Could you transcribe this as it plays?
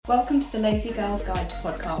Welcome to the Lazy Girl's Guide to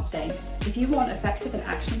Podcasting. If you want effective and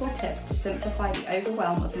actionable tips to simplify the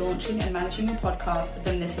overwhelm of launching and managing your podcast,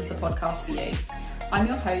 then this is the podcast for you. I'm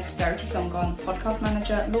your host, Verity Songon, podcast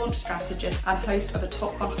manager, launch strategist, and host of a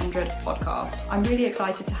Top 100 podcast. I'm really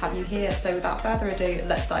excited to have you here, so without further ado,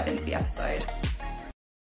 let's dive into the episode.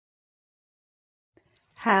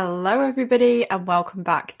 Hello everybody and welcome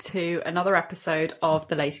back to another episode of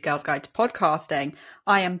the Lazy Girl's Guide to Podcasting.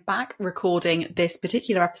 I am back recording this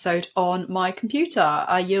particular episode on my computer.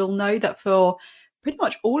 You'll know that for pretty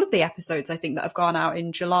much all of the episodes I think that have gone out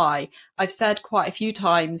in July, I've said quite a few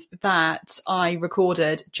times that I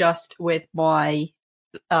recorded just with my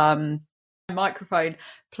microphone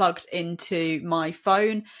plugged into my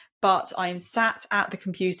phone, but I am sat at the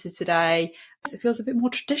computer today. It feels a bit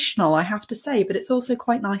more traditional, I have to say, but it's also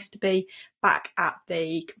quite nice to be back at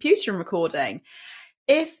the computer and recording.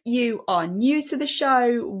 If you are new to the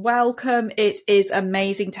show, welcome. It is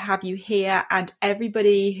amazing to have you here, and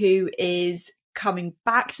everybody who is coming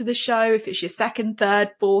back to the show, if it's your second, third,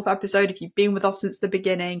 fourth episode, if you've been with us since the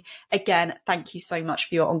beginning, again, thank you so much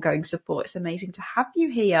for your ongoing support. It's amazing to have you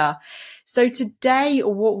here. So today,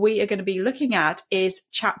 what we are going to be looking at is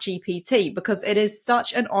ChatGPT, because it is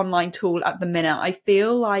such an online tool at the minute. I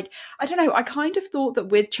feel like, I don't know, I kind of thought that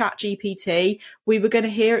with ChatGPT, we were going to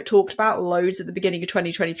hear it talked about loads at the beginning of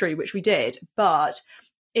 2023, which we did, but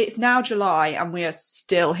it's now July and we are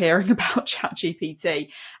still hearing about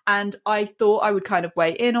ChatGPT. And I thought I would kind of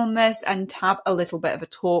weigh in on this and have a little bit of a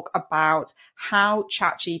talk about how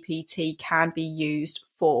ChatGPT can be used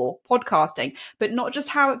for podcasting, but not just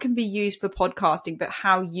how it can be used for podcasting, but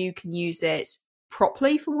how you can use it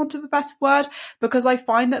properly, for want of a better word, because I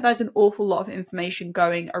find that there's an awful lot of information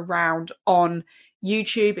going around on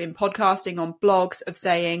YouTube, in podcasting, on blogs of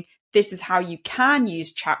saying, this is how you can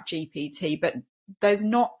use ChatGPT, but there's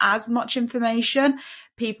not as much information.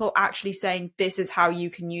 People actually saying this is how you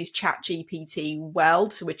can use ChatGPT well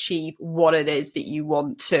to achieve what it is that you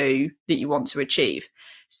want to achieve.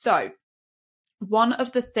 So one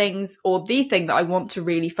of the things, or the thing that I want to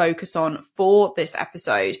really focus on for this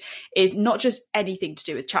episode, is not just anything to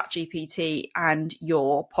do with ChatGPT and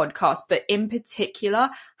your podcast, but in particular,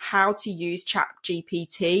 how to use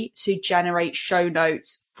ChatGPT to generate show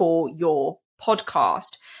notes for your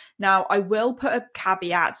podcast. Now, I will put a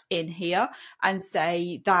caveat in here and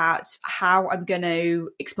say that how I'm going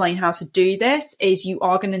to explain how to do this is you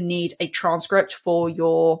are going to need a transcript for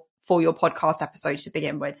your podcast episode to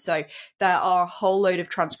begin with. So there are a whole load of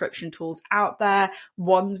transcription tools out there,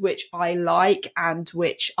 ones which I like and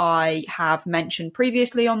which I have mentioned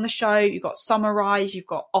previously on the show. You've got Summarize, you've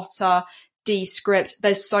got Otter, Descript.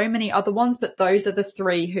 There's so many other ones, but those are the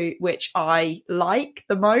three which I like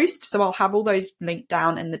the most. So I'll have all those linked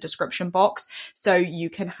down in the description box so you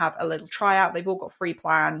can have a little tryout. They've all got free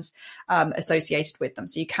plans associated with them,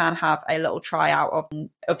 so you can have a little tryout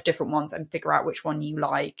of different ones and figure out which one you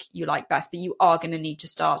like best. But you are going to need to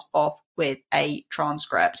start off with a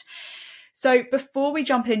transcript. So before we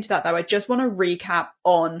jump into that, though, I just want to recap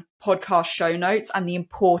on podcast show notes and the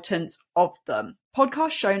importance of them.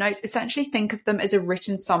 Podcast show notes, essentially think of them as a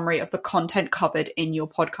written summary of the content covered in your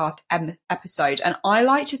podcast episode. And I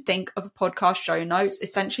like to think of podcast show notes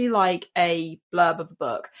essentially like a blurb of a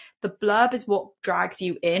book. The blurb is what drags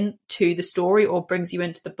you in to the story or brings you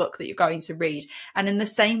into the book that you're going to read. And in the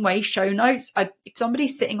same way, show notes, if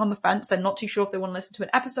somebody's sitting on the fence, they're not too sure if they want to listen to an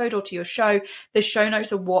episode or to your show, the show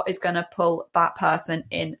notes are what is going to pull that person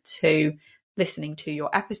into listening to your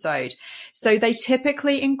episode. So they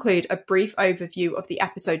typically include a brief overview of the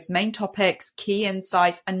episode's main topics, key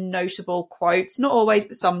insights, and notable quotes, not always,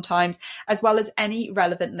 but sometimes, as well as any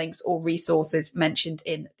relevant links or resources mentioned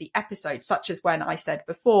in the episode, such as when I said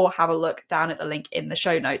before, have a look down at the link in the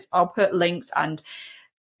show notes. I'll put links and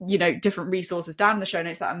different resources down in the show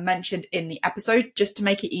notes that are mentioned in the episode, just to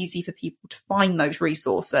make it easy for people to find those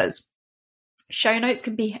resources. Show notes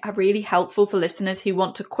can be really helpful for listeners who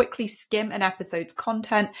want to quickly skim an episode's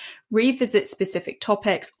content, revisit specific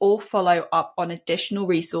topics, or follow up on additional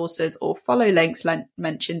resources or follow links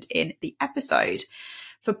mentioned in the episode.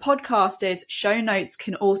 For podcasters, show notes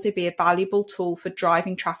can also be a valuable tool for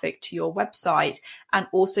driving traffic to your website and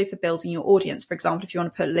also for building your audience. For example, if you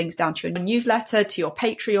want to put links down to your newsletter, to your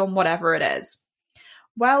Patreon, whatever it is.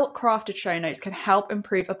 Well-crafted show notes can help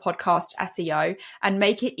improve a podcast SEO and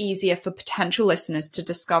make it easier for potential listeners to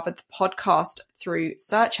discover the podcast through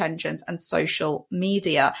search engines and social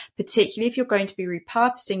media, particularly if you're going to be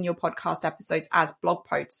repurposing your podcast episodes as blog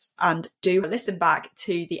posts. And do listen back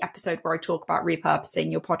to the episode where I talk about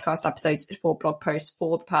repurposing your podcast episodes for blog posts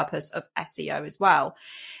for the purpose of SEO as well.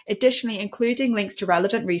 Additionally, including links to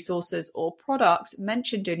relevant resources or products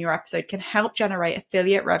mentioned in your episode can help generate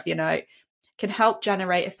affiliate revenue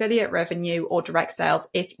or direct sales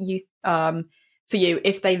if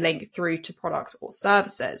they link through to products or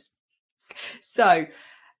services. So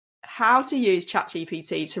how to use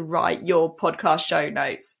ChatGPT to write your podcast show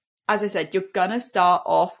notes. As I said, you're going to start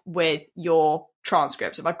off with your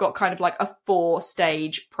transcripts. And I've got kind of like a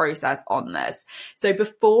 4-stage process on this. So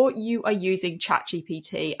before you are using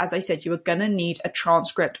ChatGPT, as I said, you are going to need a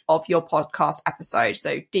transcript of your podcast episode.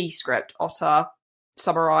 So Descript, Otter,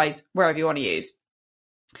 Summarize, wherever you want to use.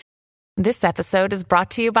 This episode is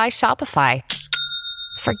brought to you by Shopify.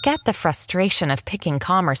 Forget the frustration of picking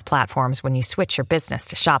commerce platforms when you switch your business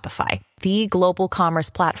to Shopify, the global commerce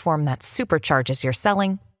platform that supercharges your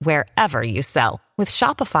selling wherever you sell. With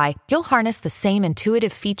Shopify, you'll harness the same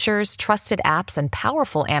intuitive features, trusted apps, and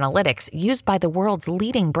powerful analytics used by the world's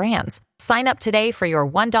leading brands. Sign up today for your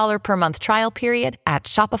 $1 per month trial period at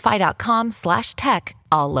shopify.com/tech,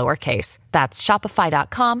 all lowercase. That's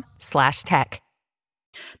shopify.com/tech.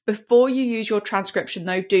 Before you use your transcription,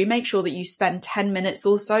 though, do make sure that you spend 10 minutes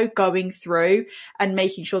or so going through and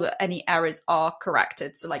making sure that any errors are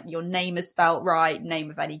corrected. So like your name is spelt right,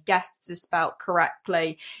 name of any guests is spelt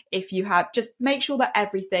correctly. If you have, just make sure that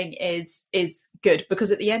everything is good,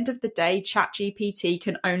 because at the end of the day, ChatGPT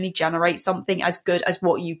can only generate something as good as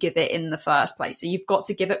what you give it in the first place. So you've got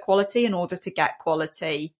to give it quality in order to get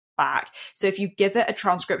quality back. So if you give it a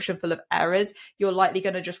transcription full of errors, you're likely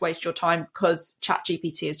going to just waste your time, because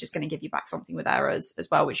ChatGPT is just going to give you back something with errors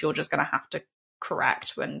as well, which you're just going to have to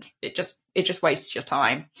correct, and it just wastes your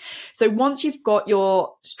time. So once you've got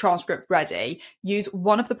your transcript ready, use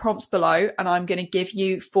one of the prompts below, and I'm going to give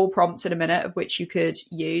you 4 prompts in a minute of which you could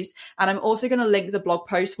use. And I'm also going to link the blog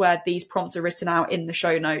post where these prompts are written out in the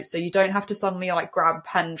show notes. So you don't have to suddenly like grab a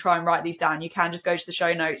pen and try and write these down. You can just go to the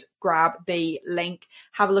show notes, grab the link,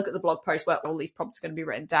 have a look at the blog post where all these prompts are going to be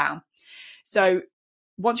written down. So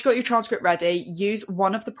once you've got your transcript ready, use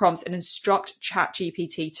one of the prompts and instruct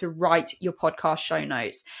ChatGPT to write your podcast show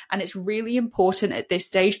notes. And it's really important at this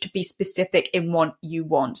stage to be specific in what you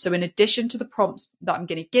want. So in addition to the prompts that I'm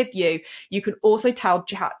going to give you, you can also tell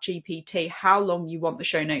ChatGPT how long you want the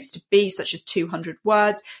show notes to be, such as 200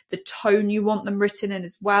 words, the tone you want them written in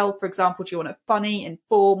as well. For example, do you want it funny,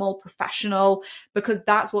 informal, professional? Because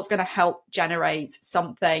that's what's going to help generate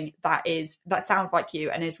something that sounds like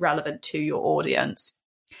you and is relevant to your audience.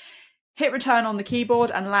 Hit return on the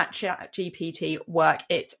keyboard and let ChatGPT work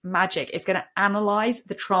its magic. It's going to analyze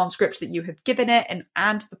the transcript that you have given it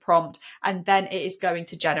and the prompt, and then it is going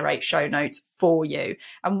to generate show notes for you.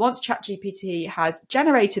 And once ChatGPT has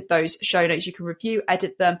generated those show notes, you can review,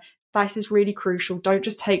 edit them. This is really crucial. Don't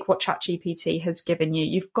just take what ChatGPT has given you.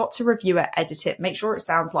 You've got to review it, edit it, make sure it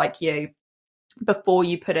sounds like you before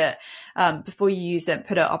you use it,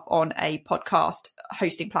 put it up on a podcast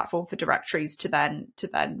hosting platform for directories to then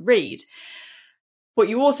read. What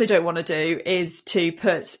you also don't want to do is to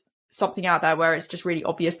put something out there where it's just really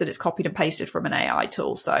obvious that it's copied and pasted from an AI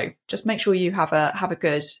tool. So just make sure you have a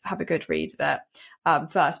good read of it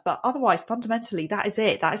first. But otherwise, fundamentally, that is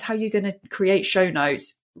it. That is how you're going to create show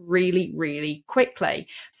notes really, really quickly.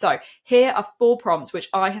 So here are 4 prompts which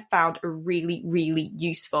I have found are really, really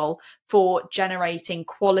useful for generating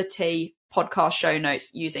quality podcast show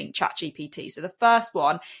notes using ChatGPT. So the first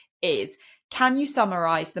one is, can you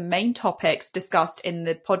summarize the main topics discussed in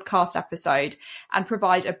the podcast episode and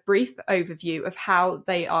provide a brief overview of how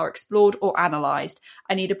they are explored or analyzed?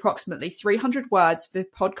 I need approximately 300 words for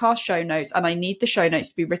podcast show notes, and I need the show notes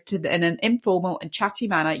to be written in an informal and chatty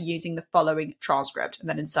manner using the following transcript. And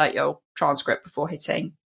then insert your transcript before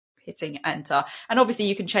hitting enter. And obviously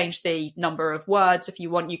you can change the number of words if you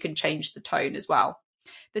want. You can change the tone as well.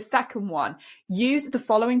 The second one, use the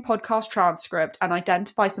following podcast transcript and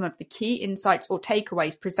identify some of the key insights or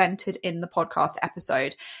takeaways presented in the podcast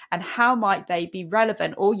episode and how might they be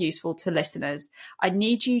relevant or useful to listeners. I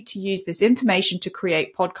need you to use this information to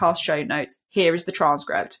create podcast show notes. Here is the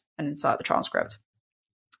transcript, and insert the transcript.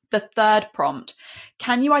 The third prompt,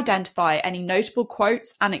 can you identify any notable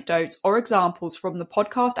quotes, anecdotes, or examples from the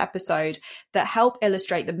podcast episode that help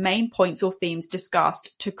illustrate the main points or themes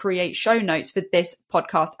discussed to create show notes for this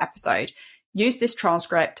podcast episode? Use this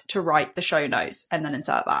transcript to write the show notes, and then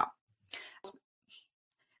insert that.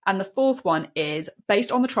 And the fourth one is,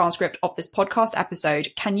 based on the transcript of this podcast episode,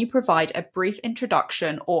 can you provide a brief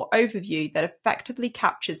introduction or overview that effectively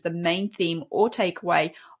captures the main theme or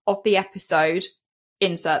takeaway of the episode?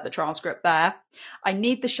 Insert the transcript there. I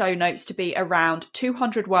need the show notes to be around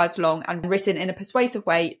 200 words long and written in a persuasive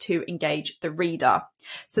way to engage the reader.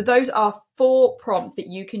 So those are 4 prompts that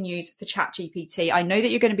you can use for ChatGPT. I know that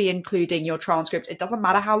you're going to be including your transcript. It doesn't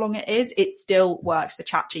matter how long it is. It still works for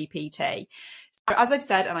ChatGPT. So as I've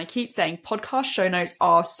said, and I keep saying, podcast show notes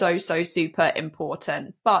are so super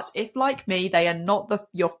important. But if, like me, they are not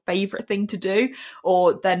your favorite thing to do,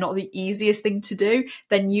 or they're not the easiest thing to do,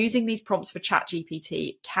 then using these prompts for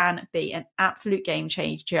ChatGPT can be an absolute game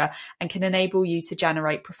changer and can enable you to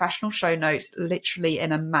generate professional show notes literally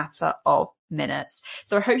in a matter of minutes.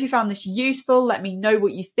 So I hope you found this useful. Let me know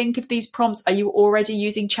what you think of these prompts. Are you already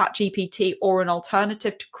using ChatGPT or an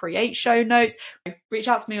alternative to create show notes? Reach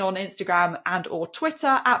out to me on Instagram and or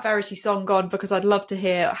Twitter at VeritySongOn, because I'd love to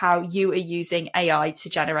hear how you are using AI to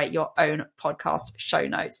generate your own podcast show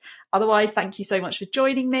notes. Otherwise, thank you so much for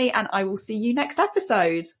joining me, and I will see you next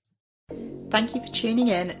episode. Thank you for tuning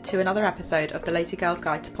in to another episode of the Lazy Girl's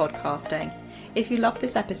Guide to Podcasting. If you love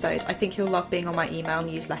this episode, I think you'll love being on my email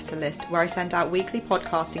newsletter list, where I send out weekly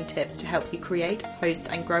podcasting tips to help you create, host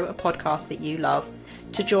and grow a podcast that you love.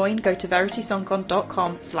 To join, go to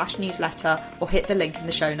veritysongcon.com/newsletter or hit the link in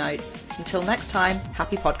the show notes. Until next time,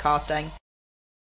 happy podcasting.